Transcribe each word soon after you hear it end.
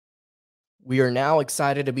We are now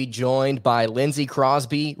excited to be joined by Lindsay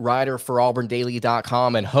Crosby, writer for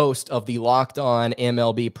AuburnDaily.com and host of the Locked On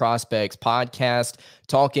MLB Prospects podcast,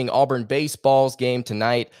 talking Auburn baseball's game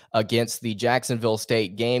tonight against the Jacksonville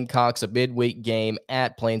State Gamecocks, a midweek game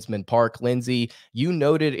at Plainsman Park. Lindsay, you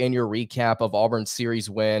noted in your recap of Auburn's series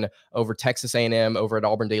win over Texas A&M over at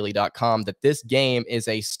AuburnDaily.com that this game is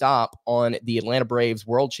a stop on the Atlanta Braves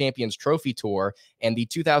World Champions Trophy Tour, and the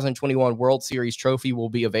 2021 World Series trophy will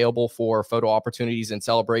be available for photo opportunities and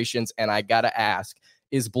celebrations. And I got to ask,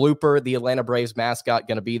 is Blooper, the Atlanta Braves mascot,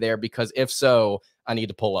 going to be there? Because if so, I need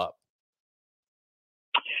to pull up.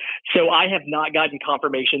 So I have not gotten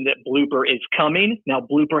confirmation that Blooper is coming. Now,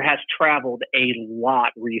 Blooper has traveled a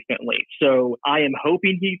lot recently, so I am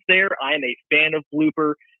hoping he's there. I am a fan of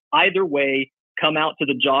Blooper. Either way, come out to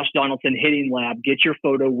the Josh Donaldson hitting lab, get your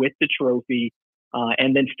photo with the trophy,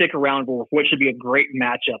 and then stick around for what should be a great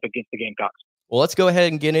matchup against the Gamecocks. Well, let's go ahead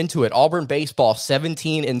and get into it. Auburn baseball,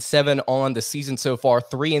 17-7 on the season so far,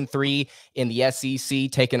 3-3 in the SEC,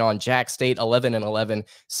 taking on Jack State, 11-11,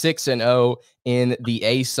 6-0 in the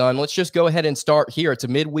ASUN. Let's just go ahead and start here. It's a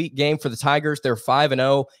midweek game for the Tigers. They're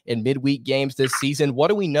 5-0 in midweek games this season. What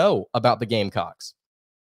do we know about the Gamecocks?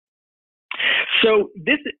 So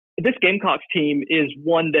this Gamecocks team is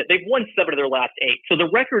one that they've won 7 of their last 8. So the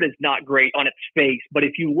record is not great on its face, but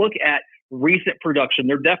if you look at recent production,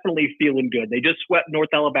 they're definitely feeling good. They just swept North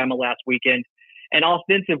Alabama last weekend, and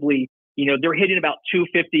offensively, they're hitting about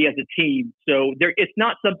 250 as a team. So it's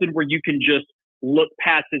not something where you can just look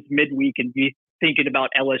past this midweek and be thinking about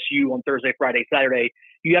LSU on Thursday, Friday, Saturday.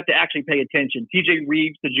 You have to actually pay attention. TJ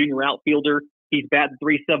Reeves, the junior outfielder, he's batting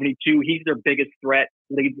 .372. He's their biggest threat.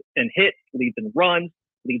 Leads in hits, leads in runs,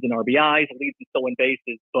 leads in RBIs, leads in stolen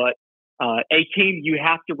bases. But a team you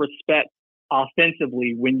have to respect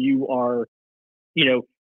offensively when you are,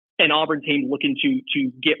 an Auburn team looking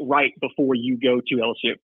to get right before you go to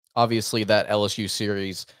LSU. Obviously, that LSU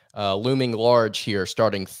series looming large here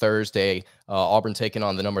starting Thursday. Auburn taking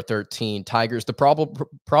on the number 13 Tigers. The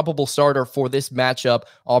probable starter for this matchup,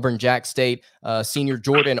 Auburn Jack State, senior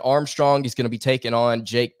Jordan Armstrong. He's going to be taking on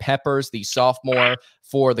Jake Peppers, the sophomore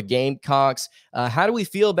for the Gamecocks. How do we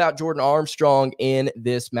feel about Jordan Armstrong in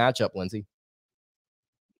this matchup, Lindsay?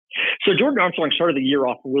 So Jordan Armstrong started the year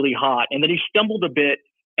off really hot, and then he stumbled a bit,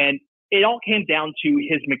 and it all came down to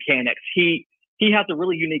his mechanics. He has a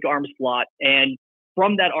really unique arm slot, and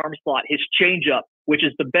from that arm slot, his changeup, which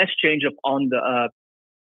is the best changeup on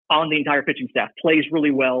the entire pitching staff, plays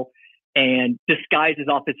really well and disguises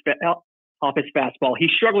off his fastball. He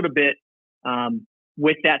struggled a bit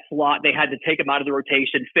with that slot. They had to take him out of the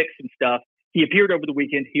rotation, fix some stuff. He appeared over the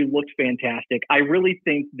weekend. He looked fantastic. I really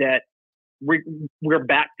think that we're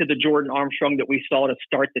back to the Jordan Armstrong that we saw to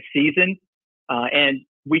start the season, and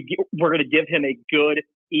we're going to give him a good,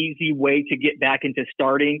 easy way to get back into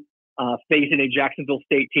starting, facing a Jacksonville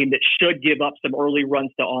State team that should give up some early runs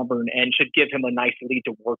to Auburn and should give him a nice lead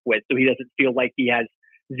to work with, so he doesn't feel like he has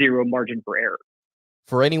zero margin for error.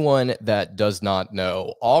 For anyone that does not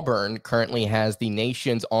know, Auburn currently has the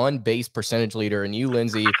nation's on-base percentage leader, and you,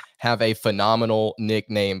 Lindsay, have a phenomenal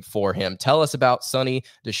nickname for him. Tell us about Sonny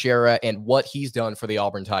Dichiara and what he's done for the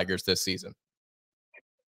Auburn Tigers this season.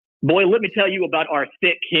 Boy, let me tell you about our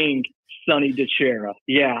thick king, Sonny Dichiara.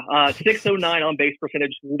 Yeah, 609 on-base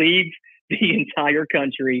percentage, leads the entire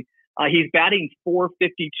country. He's batting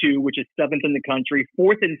 .452, which is 7th in the country,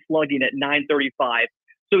 4th in slugging at .935.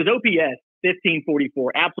 So his OPS,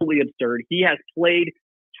 1544, absolutely absurd. He has played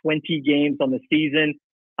 20 games on the season,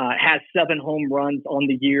 has 7 home runs on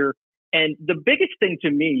the year. And the biggest thing to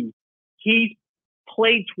me, he's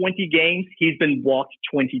played 20 games. He's been walked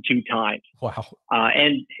 22 times. Wow.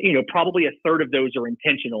 And, probably a third of those are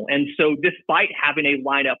intentional. And so despite having a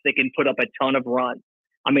lineup that can put up a ton of runs,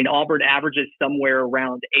 Auburn averages somewhere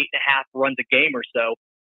around 8.5 runs a game or so.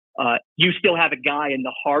 You still have a guy in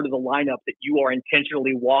the heart of the lineup that you are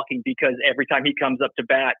intentionally walking because every time he comes up to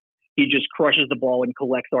bat, he just crushes the ball and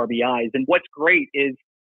collects RBIs. And what's great is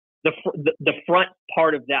the front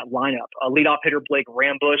part of that lineup. Leadoff hitter Blake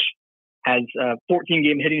Rambush has a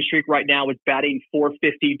 14-game hitting streak right now, is batting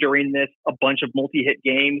 .450 during this, a bunch of multi-hit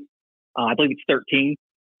games. I believe it's 13.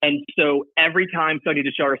 And so every time Sonny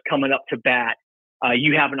Dichiara is coming up to bat,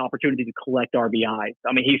 you have an opportunity to collect RBIs.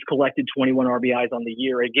 He's collected 21 RBIs on the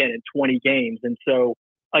year, again, in 20 games. And so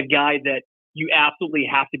a guy that you absolutely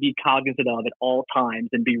have to be cognizant of at all times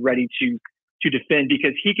and be ready to defend,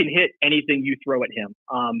 because he can hit anything you throw at him.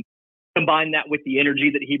 Combine that with the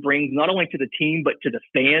energy that he brings, not only to the team, but to the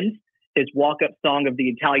fans. His walk-up song of the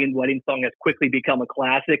Italian wedding song has quickly become a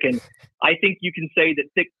classic. And I think you can say that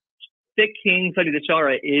Thick King Sonny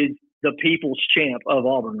Dichiara is the people's champ of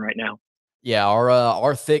Auburn right now. Yeah,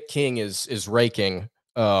 our thick king is raking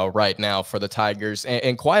right now for the Tigers.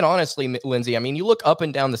 And quite honestly, Lindsay, I mean, you look up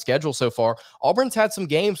and down the schedule so far, Auburn's had some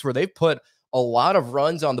games where they've put a lot of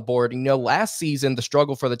runs on the board. You know, last season, the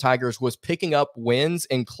struggle for the Tigers was picking up wins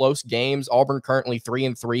in close games. Auburn currently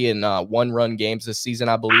 3-3 in one-run games this season,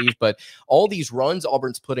 I believe. But all these runs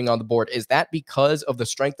Auburn's putting on the board, is that because of the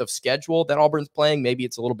strength of schedule that Auburn's playing? Maybe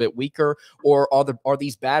it's a little bit weaker, or are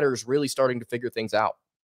these batters really starting to figure things out?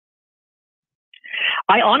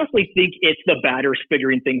 I honestly think it's the batters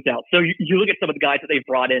figuring things out. So you look at some of the guys that they've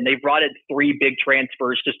brought in. They've brought in 3 big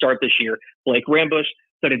transfers to start this year: Blake Rambush,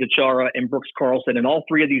 Sonny Dichiara, and Brooks Carlson. And all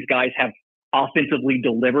 3 of these guys have offensively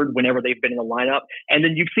delivered whenever they've been in the lineup. And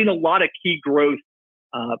then you've seen a lot of key growth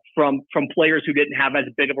from players who didn't have as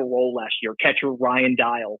big of a role last year. Catcher Ryan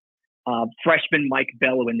Dial, freshman Mike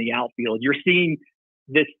Bello in the outfield. You're seeing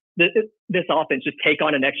this offense just take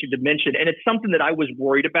on an extra dimension. And it's something that I was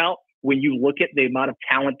worried about when you look at the amount of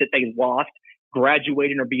talent that they lost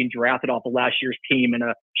graduating or being drafted off of last year's team, and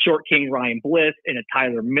a Short King Ryan Bliss and a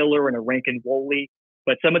Tyler Miller and a Rankin Woley.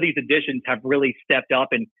 But some of these additions have really stepped up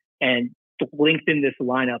and lengthened this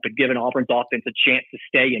lineup and given Auburn's offense a chance to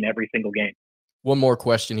stay in every single game. One more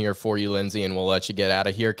question here for you, Lindsay, and we'll let you get out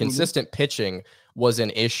of here. Consistent pitching was an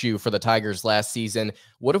issue for the Tigers last season.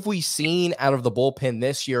 What have we seen out of the bullpen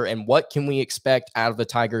this year, and what can we expect out of the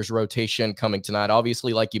Tigers rotation coming tonight?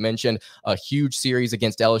 Obviously, like you mentioned, a huge series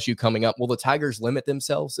against LSU coming up. Will the Tigers limit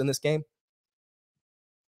themselves in this game?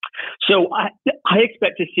 So I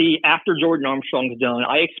expect to see, after Jordan Armstrong's done,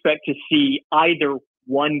 I expect to see either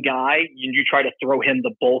one guy, you try to throw him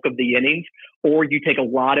the bulk of the innings, or you take a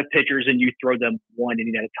lot of pitchers and you throw them one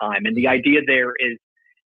inning at a time. And the idea there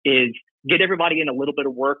is get everybody in a little bit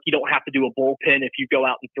of work. You don't have to do a bullpen if you go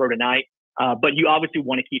out and throw tonight, but you obviously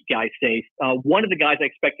want to keep guys safe. One of the guys I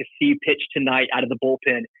expect to see pitch tonight out of the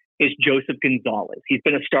bullpen is Joseph Gonzalez. He's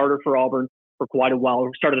been a starter for Auburn for quite a while.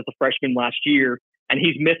 He started as a freshman last year, and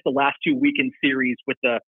he's missed the last 2 weekend series with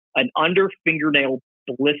an under fingernail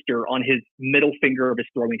blister on his middle finger of his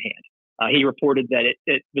throwing hand. He reported that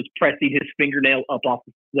it was pressing his fingernail up off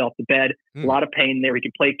the bed. A lot of pain there. He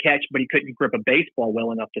could play catch, but he couldn't grip a baseball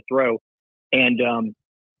well enough to throw. And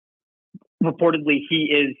reportedly,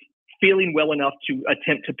 he is feeling well enough to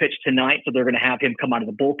attempt to pitch tonight. So they're going to have him come out of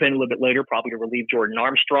the bullpen a little bit later, probably to relieve Jordan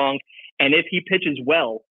Armstrong. And if he pitches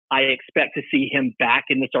well, I expect to see him back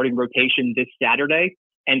in the starting rotation this Saturday.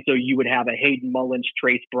 And so you would have a Hayden Mullins,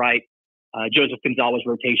 Trace Bright, Joseph Gonzalez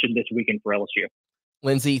rotation this weekend for LSU.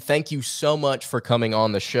 Lindsay, thank you so much for coming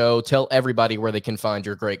on the show. Tell everybody where they can find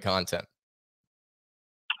your great content.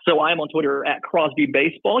 So I am on Twitter at Crosby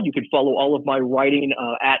Baseball. You can follow all of my writing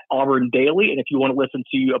at Auburn Daily. And if you want to listen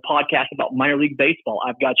to a podcast about minor league baseball,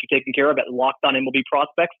 I've got you taken care of at Locked On MLB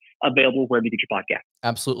Prospects, available wherever you get your podcast.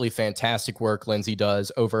 Absolutely fantastic work Lindsay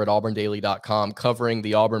does over at auburndaily.com, covering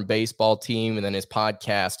the Auburn baseball team, and then his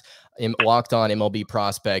podcast, Locked On MLB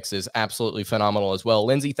Prospects, is absolutely phenomenal as well.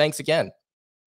 Lindsay, thanks again.